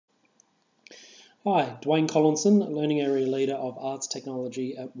Hi, Dwayne Collinson, Learning Area Leader of Arts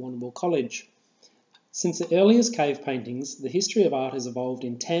Technology at Warrnambool College. Since the earliest cave paintings, the history of art has evolved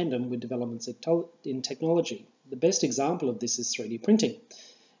in tandem with developments in technology. The best example of this is 3D printing.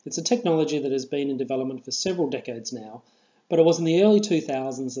 It's a technology that has been in development for several decades now, but it was in the early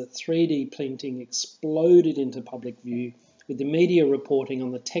 2000s that 3D printing exploded into public view, with the media reporting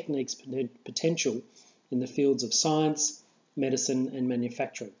on the technique's potential in the fields of science, medicine and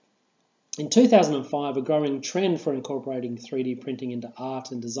manufacturing. In 2005, a growing trend for incorporating 3D printing into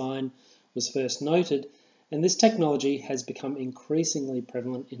art and design was first noted, and this technology has become increasingly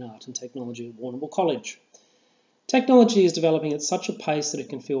prevalent in art and technology at Warrnambool College. Technology is developing at such a pace that it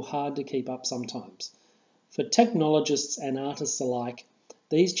can feel hard to keep up sometimes. For technologists and artists alike,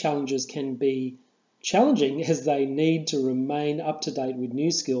 these challenges can be challenging as they need to remain up to date with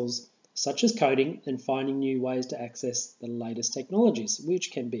new skills such as coding and finding new ways to access the latest technologies,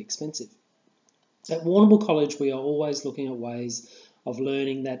 which can be expensive. At Warrnambool College, we are always looking at ways of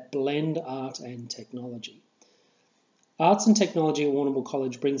learning that blend art and technology. Arts and technology at Warrnambool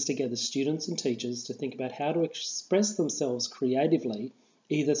College brings together students and teachers to think about how to express themselves creatively,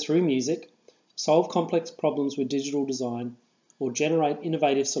 either through music, solve complex problems with digital design, or generate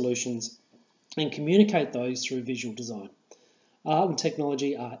innovative solutions and communicate those through visual design. Art and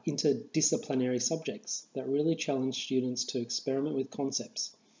technology are interdisciplinary subjects that really challenge students to experiment with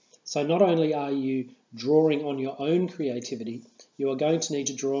concepts. So not only are you drawing on your own creativity, you are going to need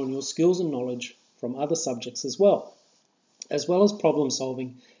to draw on your skills and knowledge from other subjects as well as problem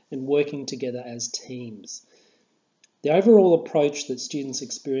solving and working together as teams. The overall approach that students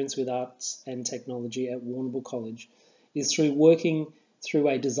experience with arts and technology at Warrnambool College is through working through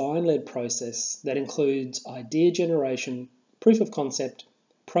a design-led process that includes idea generation, proof of concept,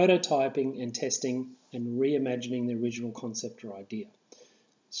 prototyping and testing, and reimagining the original concept or idea.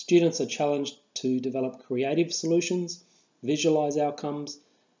 Students are challenged to develop creative solutions, visualise outcomes,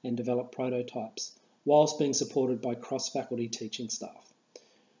 and develop prototypes, whilst being supported by cross-faculty teaching staff.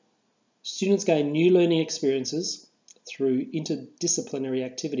 Students gain new learning experiences through interdisciplinary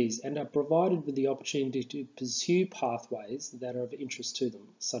activities and are provided with the opportunity to pursue pathways that are of interest to them,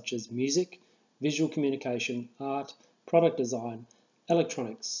 such as music, visual communication, art, product design,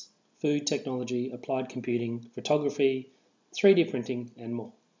 electronics, food technology, applied computing, photography, 3D printing, and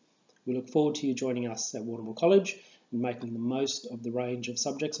more. We look forward to you joining us at Warrnambool College and making the most of the range of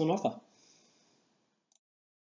subjects on offer.